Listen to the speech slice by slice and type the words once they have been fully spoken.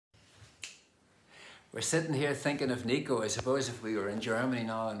we're sitting here thinking of Niko. I suppose if we were in Germany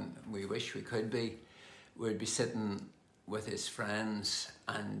now, and we wish we could be, we'd be sitting with his friends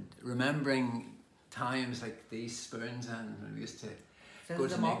and remembering times like these spoons, and when we used to go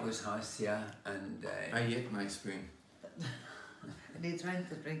to Niko's house, yeah, and I ate my spoon. And he drank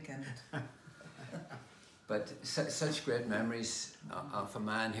the drink in it. But such great memories of a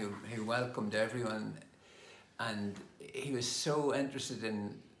man who welcomed everyone, and he was so interested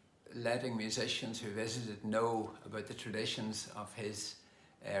in letting musicians who visited know about the traditions of his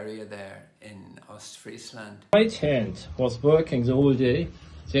area there in Ostfriesland. Right hand was working the whole day,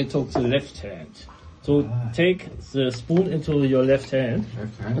 they took the left hand. So take the spoon into your left hand,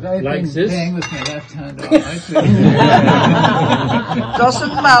 But I've like been this. playing with my left hand all night.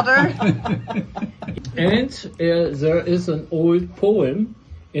 Doesn't matter. And there is an old poem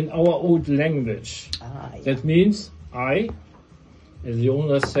in our old language. That means I, as the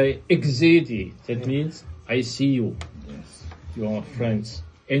owners say, exedi. That means I see you, Yes. your friends.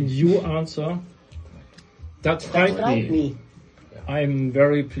 And you answer, that fright me. I'm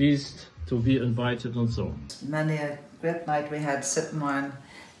very pleased to be invited and so. Many a great night we had sitting around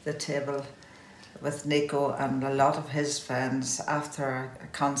the table with Niko and a lot of his friends after a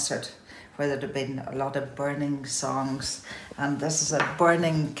concert where there'd have been a lot of burning songs, and this is a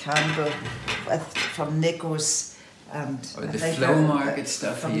burning candle from Niko's and Or the I think flow market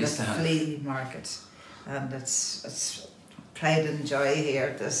stuff from he the used to have. flea market, and it's pride and joy here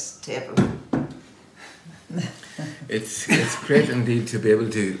at this table. It's great indeed to be able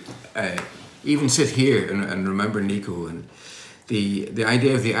to even sit here and remember Niko. And the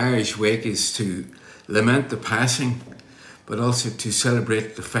idea of the Irish Wake is to lament the passing, but also to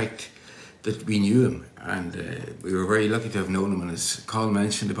celebrate the fact that we knew him, and we were very lucky to have known him. And as Colum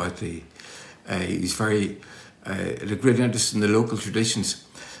mentioned about he was very had a great interest in the local traditions,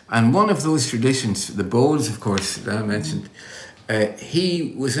 and one of those traditions, the bowls, of course, that I mentioned.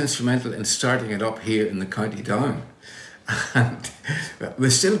 He was instrumental in starting it up here in the County Down, and we're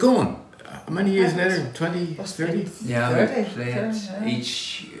still going. How many years later? 20, 30? Yeah, 30, we play it 30, yeah.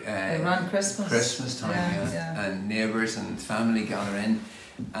 each Around Christmas. time, Yeah, yeah. yeah. And neighbours and family gather in,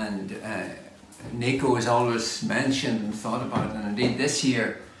 and Niko is always mentioned and thought about, and indeed this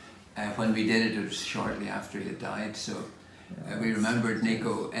year when we did it, it was shortly after he had died, so we remembered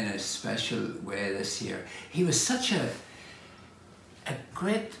Niko in a special way this year. He was such a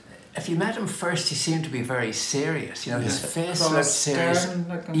great, if you met him first, he seemed to be very serious, you know, his face looked serious.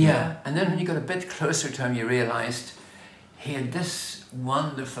 Yeah, and then when you got a bit closer to him, you realised he had this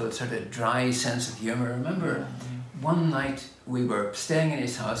wonderful sort of dry sense of humour. Remember, one night we were staying in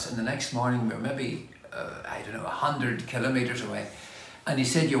his house, and the next morning we were maybe, I don't know, 100 kilometres away. And he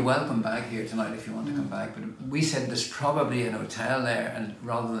said, "You're welcome back here tonight if you want to come back." But we said, "There's probably an hotel there, and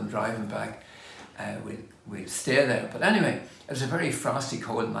rather than driving back, we'll stay there." But anyway, it was a very frosty,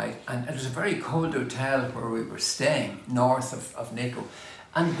 cold night, and it was a very cold hotel where we were staying, north of Niko.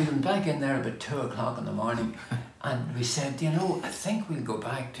 And we went back in there about 2 o'clock in the morning, and we said, "You know, I think we'll go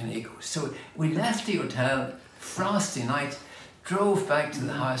back to Niko." So we left the hotel, frosty night, drove back to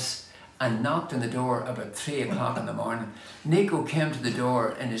the house, and knocked on the door about 3 o'clock in the morning. Niko came to the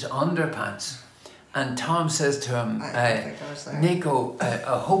door in his underpants, and Tom says to him, "Niko,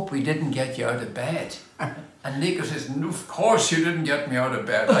 I hope we didn't get you out of bed." And Niko says, "No, of course you didn't get me out of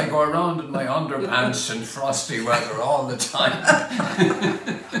bed. I go around in my underpants in frosty weather all the time."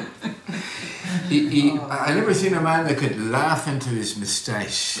 I never seen a man that could laugh into his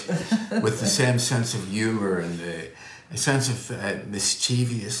moustache with the same sense of humour and a sense of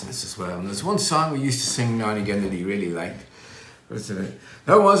mischievousness as well. And there's one song we used to sing now and again that he really liked.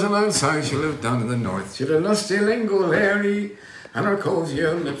 There was a man south, she lived down in the north. She had a lusty lingo Larry, and her cozy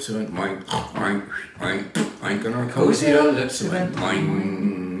old lips went oink, oink, oink, oink, and her cozy old lips went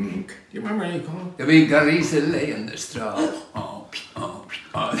oink. Do you remember any call? The wee gurries that lay in the straw. Oh, oh,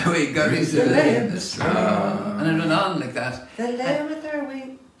 oh. The wee gurries that lay in the straw. And it went on like that. They lay with their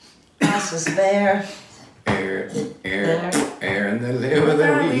wee asses bare. Air, and they lay with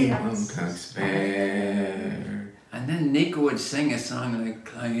their wee cocks bare. And then Niko would sing a song like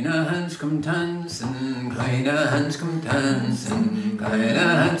 "Kleine Hans come tanzen, kleine Hans come tanzen, kleine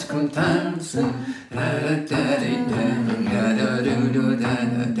Hans come tanzen, da da da da da do da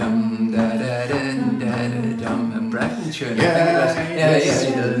da dum da da da dum." A Breton tune,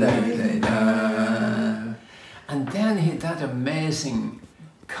 And then he had that amazing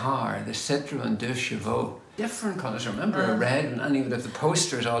car, the Citroën 2 Chevaux. Different colours, remember a red, and he would have the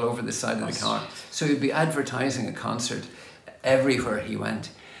posters all over the side of the car. So he'd be advertising a concert everywhere he went.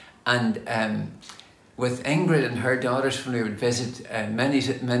 And with Ingrid and her daughters when we would visit. Many's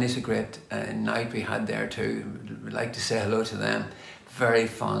a great night we had there too. We'd like to say hello to them. Very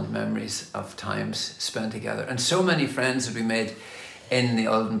fond memories of times spent together, and so many friends that we made in the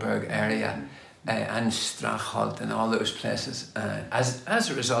Oldenburg area and Strachholt and all those places as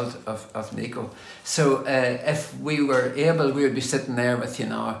a result of Niko. So if we were able, we would be sitting there with you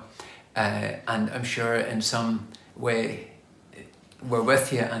now, and I'm sure in some way we're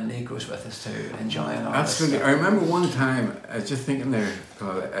with you, and Niko's with us too, enjoying all Absolutely. this. I remember one time, I was just thinking there,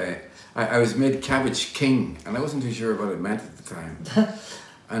 I was made cabbage king, and I wasn't too sure what it meant at the time.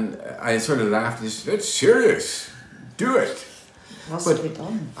 And I sort of laughed and said, "It's serious, do it." What's But to be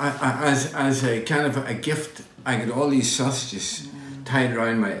done? as a kind of a gift, I got all these sausages tied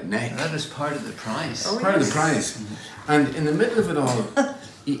around my neck. That was part of the prize. Oh, Part of the prize. And in the middle of it all,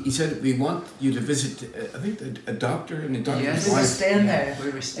 he said, "We want you to visit, I think, a doctor and a doctor's Yes. We were wife." staying there. We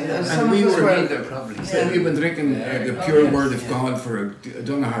were staying And there. some we of us were- were. There probably. So we've been drinking the pure yes. word of God for I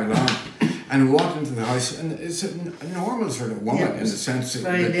don't know how long, and we walked into the house, and it's a normal sort of woman Yeah, it in was the sense that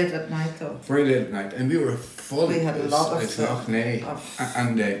Very late at night though. very late at night, and we were full. We had a lot of it's stuff. Loch Ness, Of-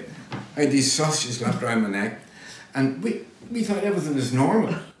 and I had these sausages wrapped around my neck, and we thought everything was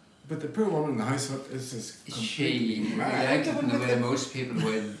normal, but the poor woman in the house thought this is She completely mad. reacted in the way most people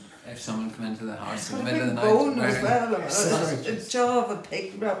would if someone come into the house in the A middle of big the night. bone as wearing- well. A jaw of a pig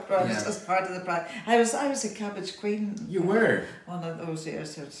wrapped around Yeah. as part of the prize. I was a cabbage queen. You were. One of those years.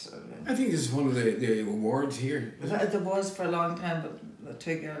 I think this is one of the awards here. Is it? There was for a long time, but the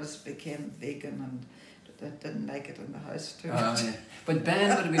two girls became vegan and they didn't like it in the house too much. Yeah. But Ben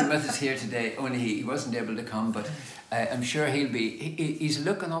would have been with us here today, only he wasn't able to come, but I'm sure he's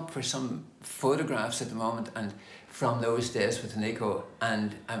looking up for some photographs at the moment and from those days with Niko, and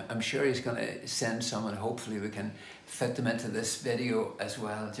I'm sure he's going to send some, and hopefully we can fit them into this video as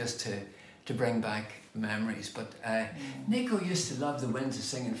well, just to bring back memories. But Niko used to love the winds of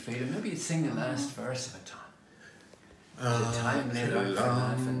singing freedom. Maybe you'd sing the last verse of it, Tom. There's a time laid out for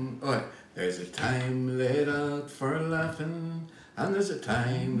laughing. Oh, there's a time laid out for laughing, and there's a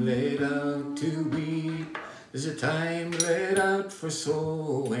time laid out to weep. There's a time laid out for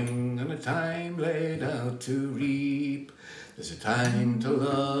sowing, and a time laid out to reap. There's a time to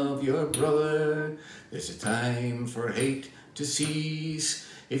love your brother, there's a time for hate to cease.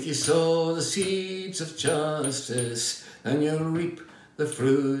 If you sow the seeds of justice, then you'll reap the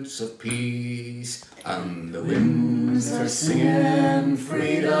fruits of peace. And the winds are singing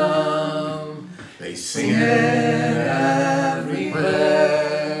freedom, they sing it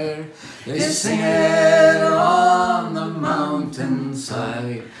everywhere. They sing it on the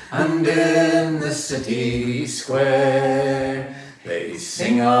mountainside and in the city square. They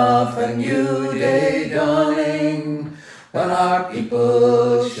sing of a new day dawning, when our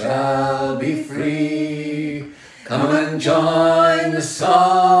people shall be free. Come and join the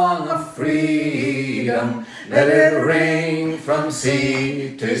song of freedom, let it ring from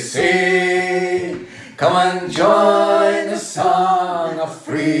sea to sea. Come and join the song of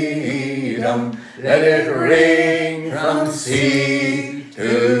freedom, let it ring from sea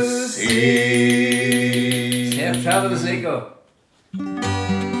to sea. Safe travels, Niko.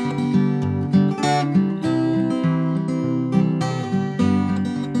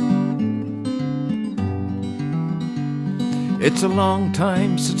 It's a long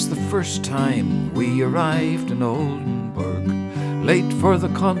time since the first time we arrived in Oldenburg, late for the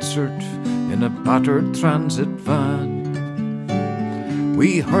concert in a battered transit van.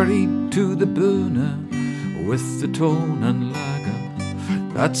 We hurried to the Buna with the tone and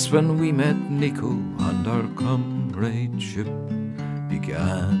lager. That's when we met Niko and our comradeship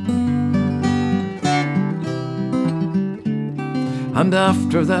began. And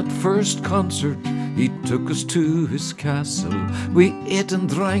after that first concert, he took us to his castle. We ate and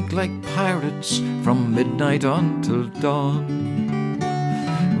drank like pirates from midnight until dawn.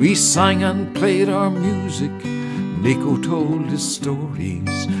 We sang and played our music. Niko told his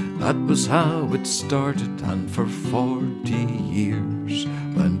stories. That was how it started, and for 40 years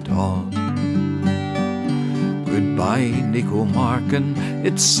went on. Goodbye, Niko Markin.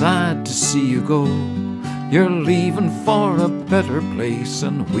 It's sad to see you go. You're leaving for a better place,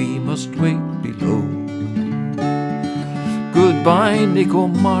 and we must wait below. Goodbye, Niko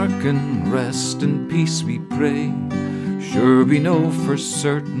Markin, rest in peace we pray. Sure we know for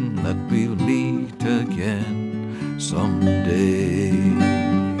certain that we'll meet again someday.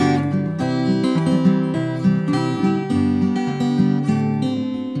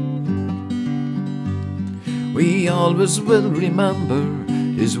 We always will remember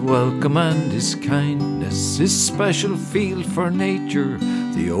his welcome and his kindness, his special feel for nature,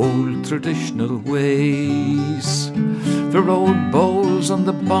 the the old traditional ways. The road bowls and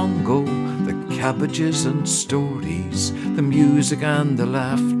the bongo, the cabbages and stories, the music and the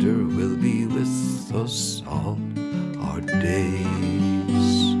laughter will be with us all our days.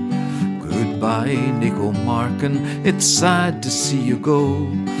 Goodbye, Niko Markin, it's sad to see you go.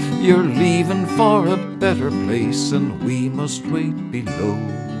 You're leaving for a better place and we must wait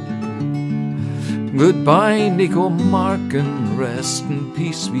below. Goodbye, Niko Markin, rest in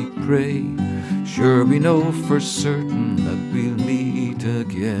peace we pray. Sure we know for certain that we'll meet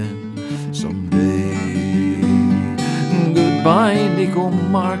again someday. Goodbye, Niko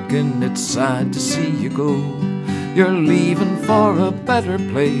Markin, it's sad to see you go. You're leaving for a better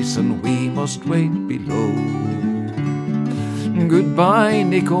place and we must wait below. Goodbye,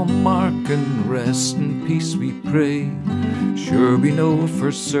 Niko Markin, rest in peace we pray. Sure we know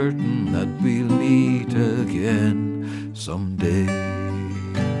for certain that we'll meet again someday.